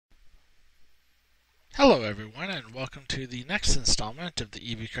Hello everyone and welcome to the next installment of the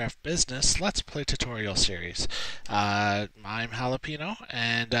Eaveecraft Business Let's Play tutorial series. I'm Jalapeno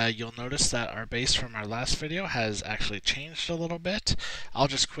and you'll notice that our base from our last video has actually changed a little bit. I'll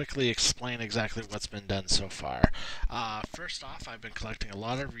just quickly explain exactly what's been done so far. First off, I've been collecting a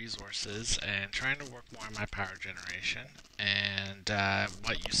lot of resources and trying to work more on my power generation. And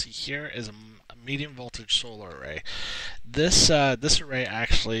what you see here is a medium voltage solar array. This array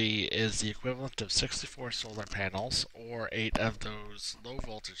actually is the equivalent of 64 solar panels or 8 of those low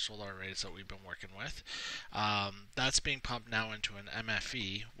voltage solar arrays that we've been working with. That's being pumped now into an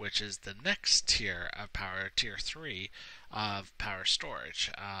MFE, which is the next tier of power, tier 3 of power storage,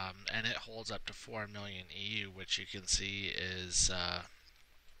 and it holds up to 4 million EU, which you can see is,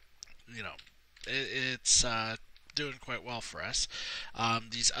 it's doing quite well for us.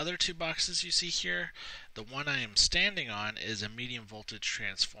 These other two boxes you see here, the one I am standing on is a medium voltage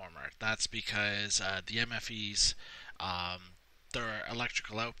transformer. That's because the MFEs, their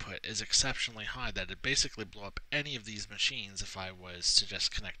electrical output is exceptionally high that it basically blow up any of these machines if I was to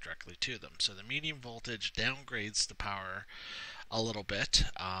just connect directly to them. So the medium voltage downgrades the power a little bit,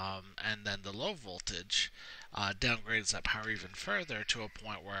 and then the low voltage downgrades that power even further to a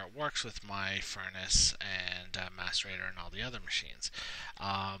point where it works with my furnace and macerator and all the other machines.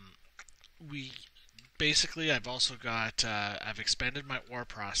 I've also got, I've expanded my ore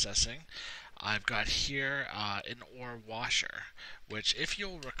processing. I've got here an ore washer, which, if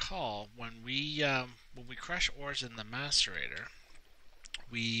you'll recall, when we crush ores in the macerator,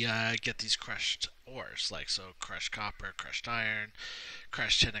 we get these crushed ores, like crushed copper, crushed iron,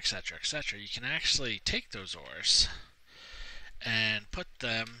 crushed tin, etc., etc. You can actually take those ores and put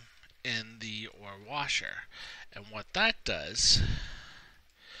them in the ore washer, and what that does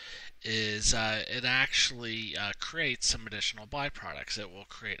is it actually creates some additional byproducts. It will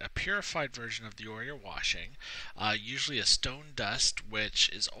create a purified version of the ore you're washing, usually a stone dust, which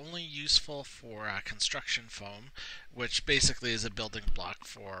is only useful for construction foam, which basically is a building block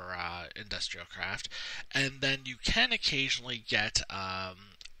for industrial craft. And then you can occasionally get a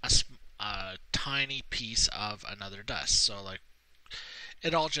tiny piece of another dust. So, like,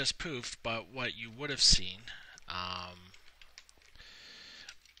 it all just poofed, but what you would have seen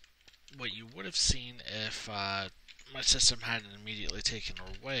if my system hadn't immediately taken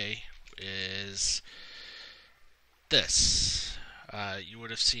away is this. You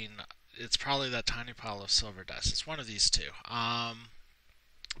would have seen, it's probably that tiny pile of silver dust. It's one of these two.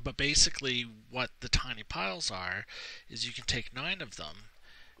 But basically what the tiny piles are is you can take 9 of them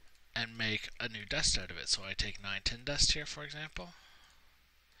and make a new dust out of it. So I take 9 tin dust here, for example,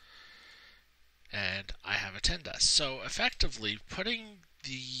 and I have a tin dust. So effectively,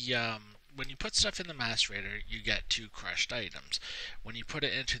 when you put stuff in the macerator, you get 2 crushed items. When you put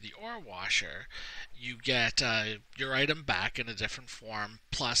it into the ore washer, you get your item back in a different form,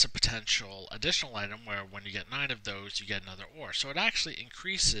 plus a potential additional item where when you get 9 of those, you get another ore. So it actually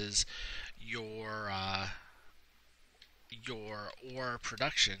increases your ore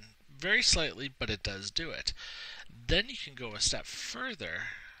production very slightly, but it does do it. Then you can go a step further,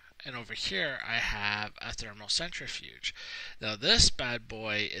 and over here I have a thermal centrifuge. Now this bad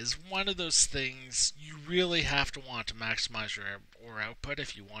boy is one of those things you really have to want to maximize your ore output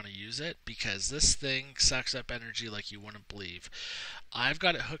if you want to use it, because this thing sucks up energy like you wouldn't believe. I've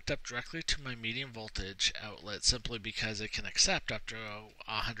got it hooked up directly to my medium voltage outlet simply because it can accept up to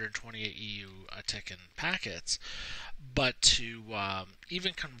 128 EU a tick in packets, but to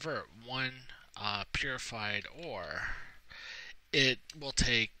even convert one purified ore, it will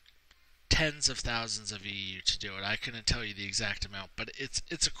take tens of thousands of EU to do it. I couldn't tell you the exact amount, but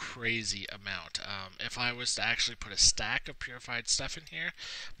it's a crazy amount. If I was to actually put a stack of purified stuff in here,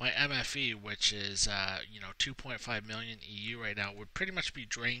 my MFE, which is 2.5 million EU right now, would pretty much be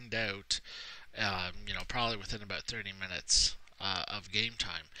drained out. Probably within about 30 minutes of game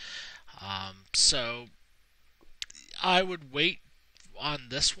time. So I would wait on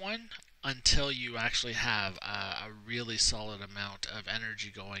this one until you actually have a really solid amount of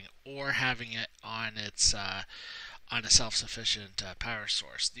energy going, or having it on its on a self-sufficient power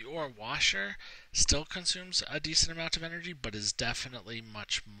source. The ore washer still consumes a decent amount of energy, but is definitely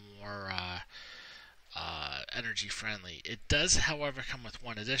much more energy friendly. It does, however, come with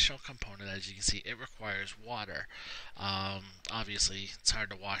one additional component. As you can see, it requires water. Obviously, it's hard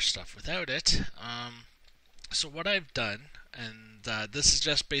to wash stuff without it. So what I've done, and this is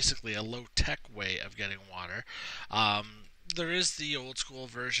just basically a low-tech way of getting water. There is the old school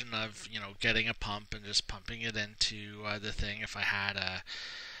version of getting a pump and just pumping it into the thing. If I had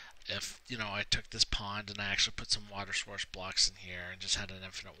if I took this pond and I actually put some water source blocks in here and just had an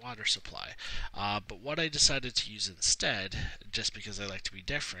infinite water supply. But what I decided to use instead, just because I like to be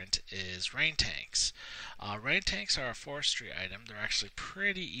different, is rain tanks. Rain tanks are a forestry item. They're actually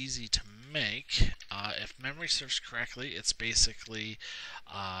pretty easy to make. If memory serves correctly, it's basically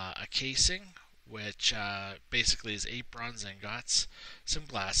a casing which basically is 8 bronze ingots, some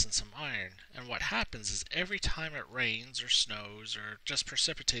glass, and some iron. And what happens is every time it rains or snows or just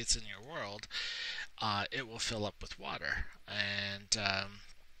precipitates in your world, it will fill up with water. And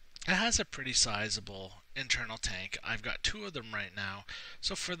it has a pretty sizable internal tank. I've got 2 of them right now.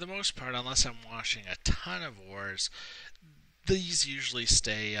 So for the most part, unless I'm washing a ton of ores, these usually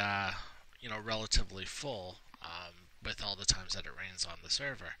stay, relatively full with all the times that it rains on the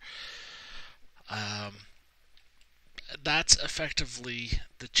server. Um, that's effectively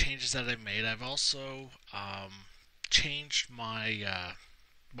the changes that I've made. I've also changed my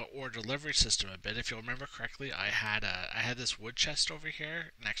ore delivery system a bit. If you'll remember correctly, I had this wood chest over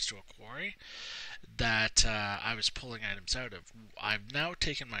here next to a quarry that I was pulling items out of. I've now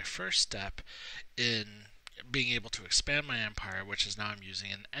taken my first step in being able to expand my empire, which is now I'm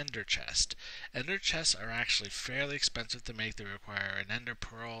using an ender chest. Ender chests are actually fairly expensive to make. They require an ender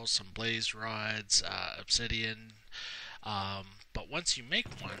pearl, some blaze rods, obsidian. But once you make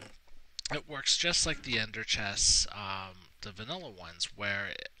one, it works just like the ender chests, the vanilla ones,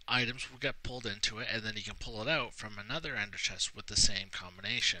 where items will get pulled into it, and then you can pull it out from another ender chest with the same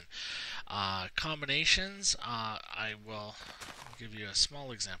combination. Combinations, I will give you a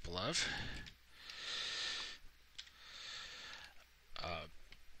small example of. Uh,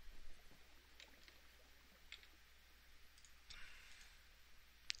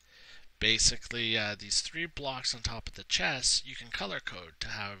 Basically, these 3 blocks on top of the chest, you can color code to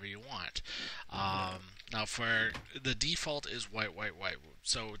however you want. Now, for the default is white, white, white.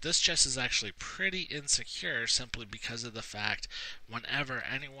 So this chest is actually pretty insecure simply because of the fact whenever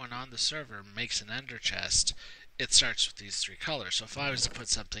anyone on the server makes an ender chest, it starts with these 3 colors. So if I was to put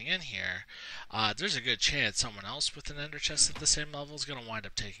something in here, there's a good chance someone else with an ender chest at the same level is going to wind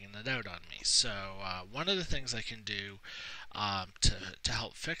up taking it out on me. So one of the things I can do to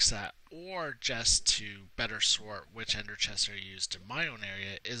help fix that, or just to better sort which ender chests are used in my own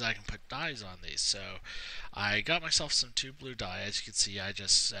area, is I can put dyes on these. So I got myself some 2 blue dye. As you can see, I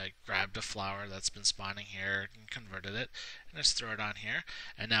just grabbed a flower that's been spawning here and converted it, and just throw it on here.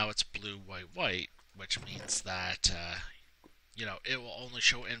 And now it's blue, white, white, which means that it will only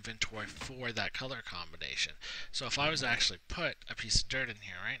show inventory for that color combination. So if I was to actually put a piece of dirt in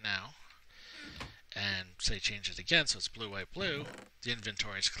here right now, and say change it again so it's blue, white, blue, the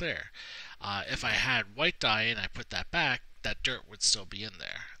inventory is clear. If I had white dye and I put that back, that dirt would still be in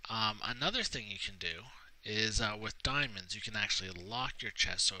there. Another thing you can do is with diamonds, you can actually lock your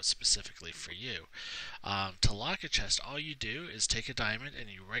chest so it's specifically for you. To lock a chest, all you do is take a diamond and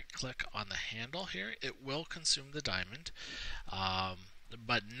you right click on the handle here. It will consume the diamond,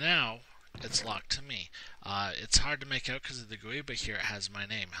 but now it's locked to me. It's hard to make out because of the GUI, but here it has my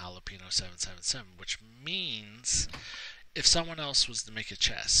name, Jalapeno777, which means if someone else was to make a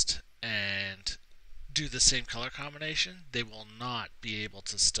chest and do the same color combination, they will not be able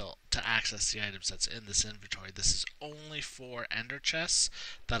to access the items that's in this inventory. This is only for ender chests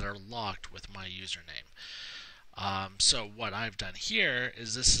that are locked with my username. So what I've done here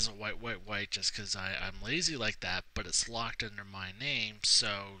is this is a white, white, white just because I'm lazy like that, but it's locked under my name.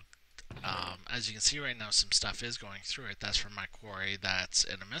 So as you can see right now, some stuff is going through it. That's from my quarry that's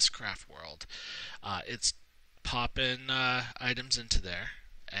in a Eaveecraft world. It's popping items into there,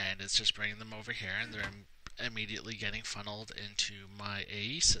 and it's just bringing them over here, and they're immediately getting funneled into my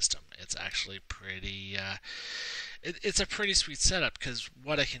AE system. It's actually pretty... it's a pretty sweet setup, because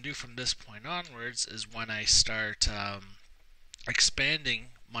what I can do from this point onwards is when I start expanding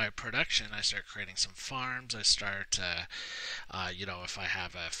my production, I start creating some farms. I start, if I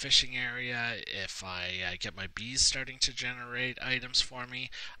have a fishing area, if I get my bees starting to generate items for me,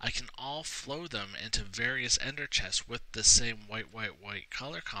 I can all flow them into various ender chests with the same white, white, white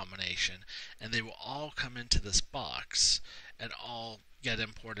color combination, and they will all come into this box and all get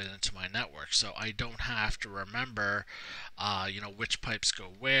imported into my network. So I don't have to remember, which pipes go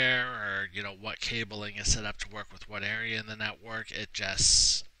where, or what cabling is set up to work with what area in the network. It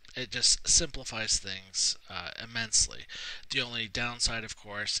just simplifies things immensely. The only downside, of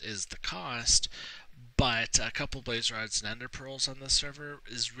course, is the cost. But a couple blaze rods and ender pearls on this server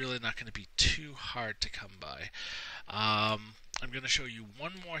is really not going to be too hard to come by. I'm going to show you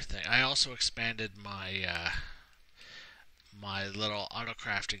one more thing. I also expanded my my little auto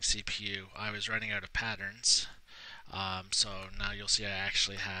crafting CPU. I was running out of patterns. So now you'll see I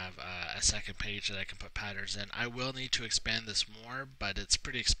actually have a second page that I can put patterns in. I will need to expand this more, but it's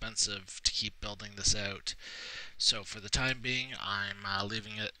pretty expensive to keep building this out. So for the time being, I'm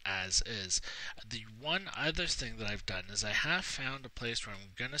leaving it as is. The one other thing that I've done is I have found a place where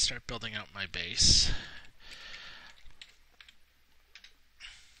I'm going to start building out my base.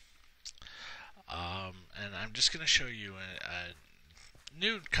 And I'm just going to show you a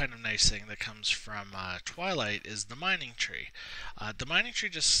new kind of nice thing that comes from Twilight is the mining tree. The mining tree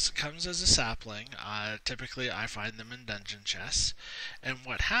just comes as a sapling. Typically I find them in dungeon chests. And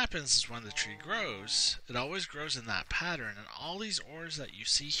what happens is when the tree grows, it always grows in that pattern. And all these ores that you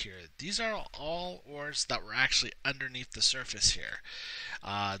see here, these are all ores that were actually underneath the surface here.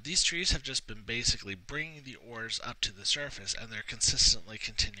 These trees have just been basically bringing the ores up to the surface, and they're consistently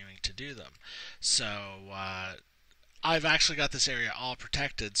continuing to do them. So I've actually got this area all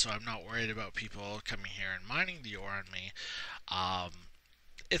protected, so I'm not worried about people coming here and mining the ore on me.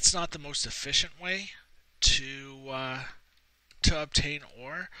 It's not the most efficient way to obtain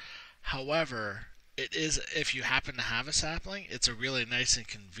ore. However, it is, if you happen to have a sapling, it's a really nice and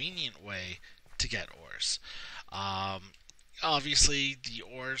convenient way to get ores. Obviously, the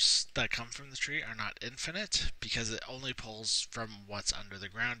ores that come from the tree are not infinite because it only pulls from what's under the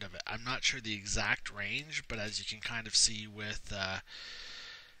ground of it. I'm not sure the exact range, but as you can kind of see with how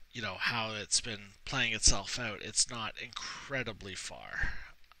it's been playing itself out, it's not incredibly far.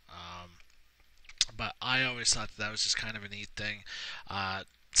 But I always thought that was just kind of a neat thing.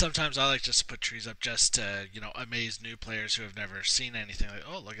 Sometimes I like just to put trees up just to amaze new players who have never seen anything. Like,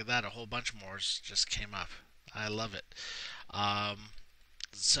 oh, look at that, a whole bunch more just came up. I love it.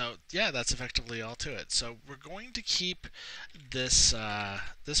 So yeah, that's effectively all to it. So we're going to keep this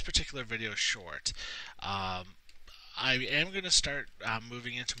this particular video short. I am going to start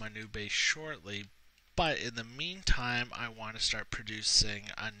moving into my new base shortly, but in the meantime, I want to start producing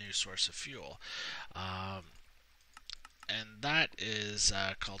a new source of fuel. And that is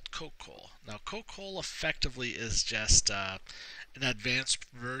called coke coal. Now, coke coal effectively is just an advanced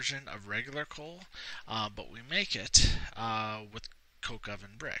version of regular coal, but we make it with coke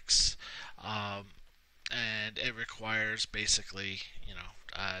oven bricks. And it requires basically,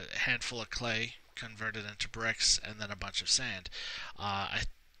 a handful of clay converted into bricks and then a bunch of sand. I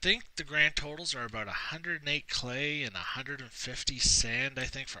think the grand totals are about 108 clay and 150 sand, I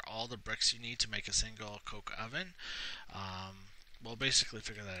think, for all the bricks you need to make a single coke oven. We'll basically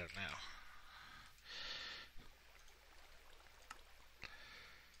figure that out now.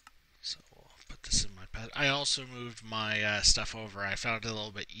 So we'll put this in my pad. I also moved my stuff over. I found it a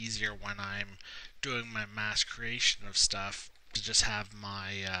little bit easier when I'm doing my mass creation of stuff to just have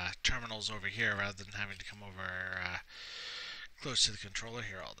my terminals over here rather than having to come over close to the controller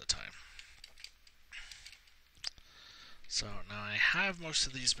here all the time. So now I have most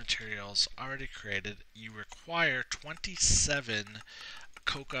of these materials already created. You require 27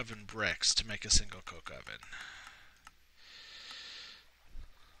 coke oven bricks to make a single coke oven.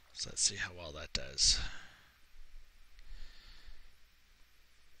 So let's see how well that does.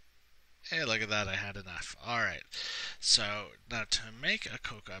 Hey, look at that, I had enough. Alright, so now to make a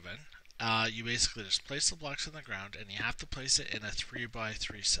coke oven, you basically just place the blocks on the ground and you have to place it in a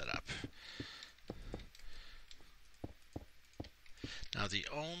 3x3 setup. Now the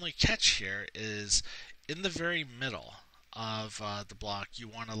only catch here is in the very middle of the block you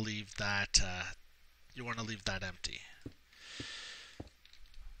want to leave that empty.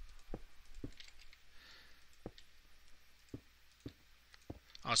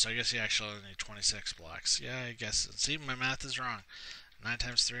 Oh, so I guess you actually only need 26 blocks. Yeah, I guess. See, my math is wrong. 9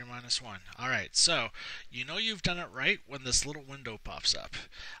 times 3 minus 1. Alright, so you know you've done it right when this little window pops up.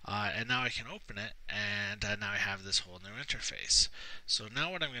 And now I can open it, and now I have this whole new interface. So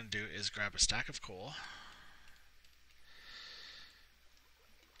now what I'm going to do is grab a stack of coal.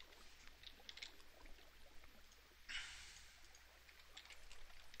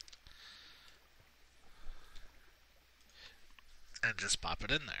 And just pop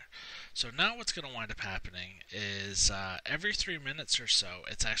it in there. So now what's going to wind up happening is every 3 minutes or so,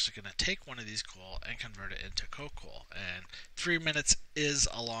 it's actually going to take one of these coal and convert it into coke coal. And 3 minutes is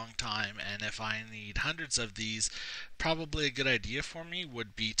a long time, and if I need hundreds of these, probably a good idea for me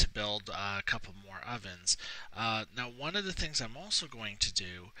would be to build a couple more ovens. Now, one of the things I'm also going to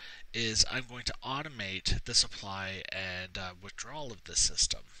do is I'm going to automate the supply and withdrawal of this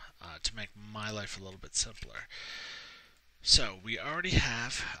system to make my life a little bit simpler. So we already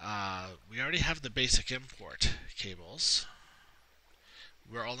have the basic import cables.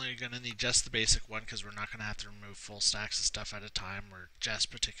 We're only going to need just the basic one because we're not going to have to remove full stacks of stuff at a time or just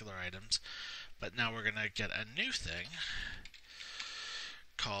particular items. But now we're going to get a new thing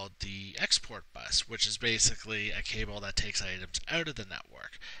called the export bus, which is basically a cable that takes items out of the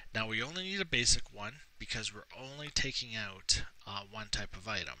network. Now we only need a basic one because we're only taking out one type of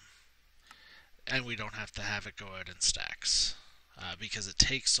item, and we don't have to have it go out in stacks because it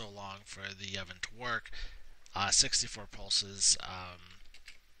takes so long for the oven to work. 64 pulses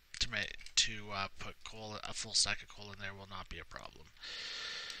to put coal, a full stack of coal in there will not be a problem.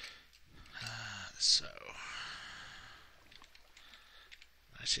 So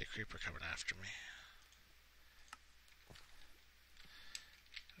I see a creeper coming after me.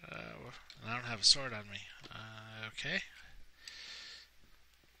 I don't have a sword on me. Okay.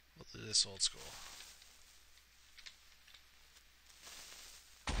 We'll do this old school.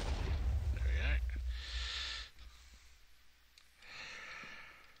 There we are.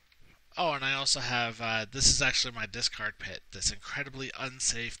 Oh, and I also have, this is actually my discard pit, this incredibly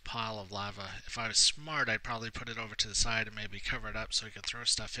unsafe pile of lava. If I was smart, I'd probably put it over to the side and maybe cover it up so I could throw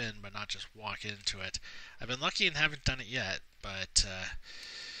stuff in, but not just walk into it. I've been lucky and haven't done it yet, but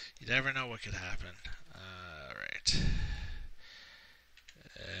you never know what could happen. Alright.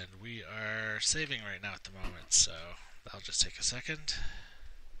 And we are saving right now at the moment, so that'll just take a second.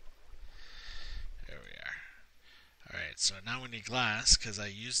 There we are. Alright, so now we need glass, because I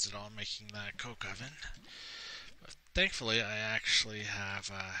used it all making that coke oven. But thankfully, I actually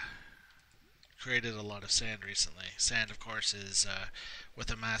have created a lot of sand recently. Sand, of course, is, with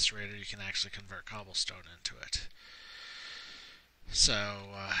a macerator, you can actually convert cobblestone into it. So,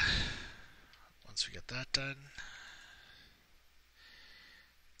 once we get that done,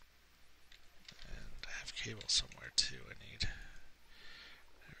 and I have cable somewhere too, I need...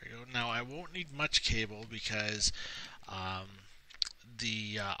 There we go. Now, I won't need much cable because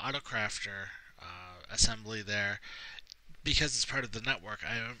the autocrafter assembly there, because it's part of the network,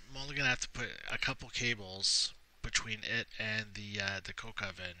 I'm only going to have to put a couple cables between it and the coke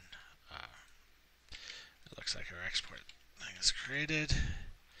oven. It looks like our export thing is created.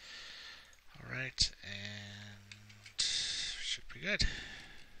 Alright, and should be good.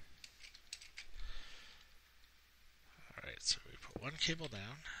 Alright, so we put one cable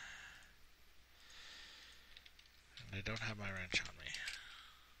down. And I don't have my wrench on me.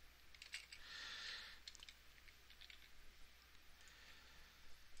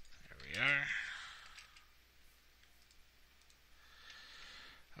 There we are.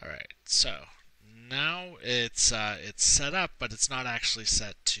 Alright, so now it's set up, but it's not actually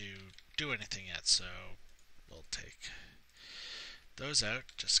set to do anything yet, so we'll take those out,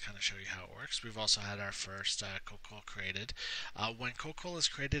 just kind of show you how it works. We've also had our first coke coal created. When coke coal is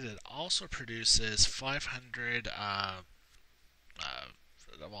created, it also produces 500,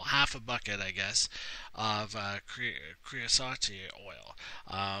 well, half a bucket, I guess, of creosote oil.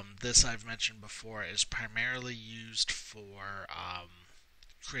 This, I've mentioned before, is primarily used for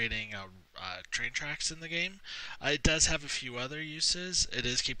creating train tracks in the game. It does have a few other uses. It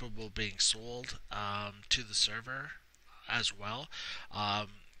is capable of being sold to the server as well.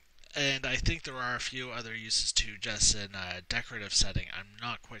 And I think there are a few other uses too, just in a decorative setting. I'm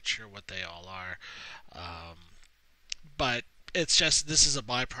not quite sure what they all are. But it's just, this is a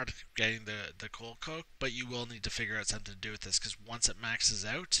byproduct of getting the coal coke, but you will need to figure out something to do with this, because once it maxes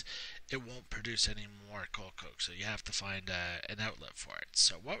out, it won't produce any more coal coke, so you have to find an outlet for it.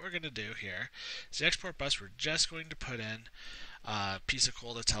 So what we're going to do here is the export bus, we're just going to put in a piece of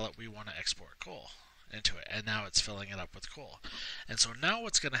coal to tell it we want to export coal into it, and now it's filling it up with coal. And so now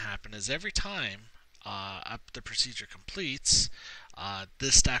what's going to happen is every time the procedure completes,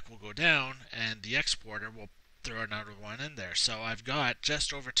 this stack will go down, and the exporter will throw another one in there. So I've got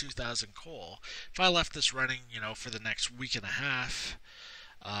just over 2,000 coal. If I left this running, for the next week and a half,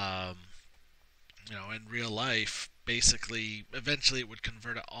 in real life, basically, eventually it would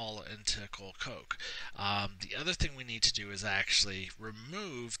convert it all into coal coke. The other thing we need to do is actually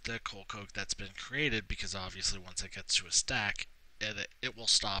remove the coal coke that's been created, because obviously once it gets to a stack, it will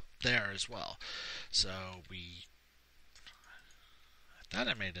stop there as well. So I thought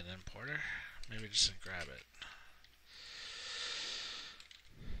I made an importer. Maybe just didn't grab it.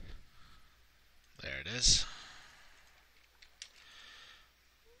 There it is.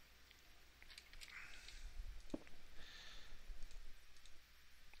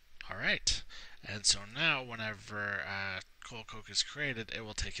 Alright, and so now whenever coal coke is created, it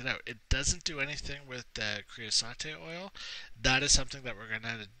will take it out. It doesn't do anything with the creosote oil. That is something that we're going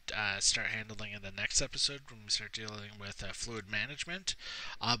to start handling in the next episode when we start dealing with fluid management.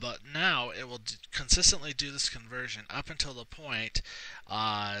 But now it will consistently do this conversion up until the point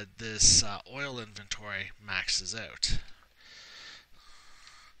this oil inventory maxes out.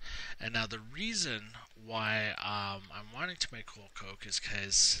 And now the reason why I'm wanting to make coal coke is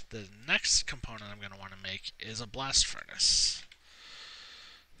because the next component I'm going to want to make is a blast furnace.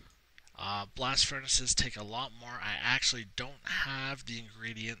 Blast furnaces take a lot more. I actually don't have the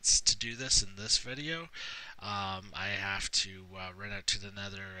ingredients to do this in this video. I have to run out to the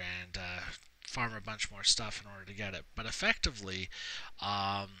nether and farm a bunch more stuff in order to get it. But effectively,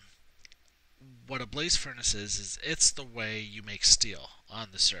 what a blaze furnace is it's the way you make steel on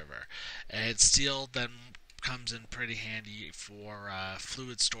the server. And steel then comes in pretty handy for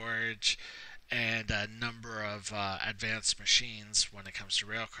fluid storage and a number of advanced machines when it comes to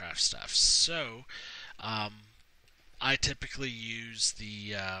railcraft stuff. So, I typically use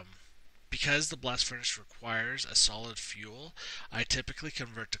because the blast furnace requires a solid fuel, I typically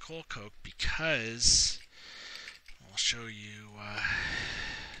convert to coal coke because I'll show you.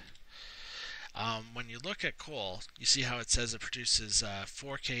 When you look at coal, you see how it says it produces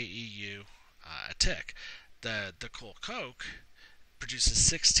 4K EU a tick. The coal coke produces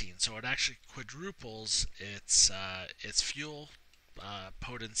 16, so it actually quadruples its fuel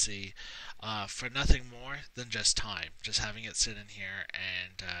potency for nothing more than just time, just having it sit in here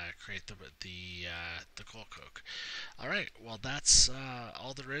and create the coal coke. All right, well that's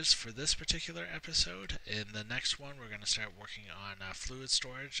all there is for this particular episode. In the next one, we're going to start working on fluid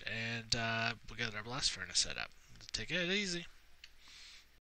storage, and we'll get our blast furnace set up. Take it easy.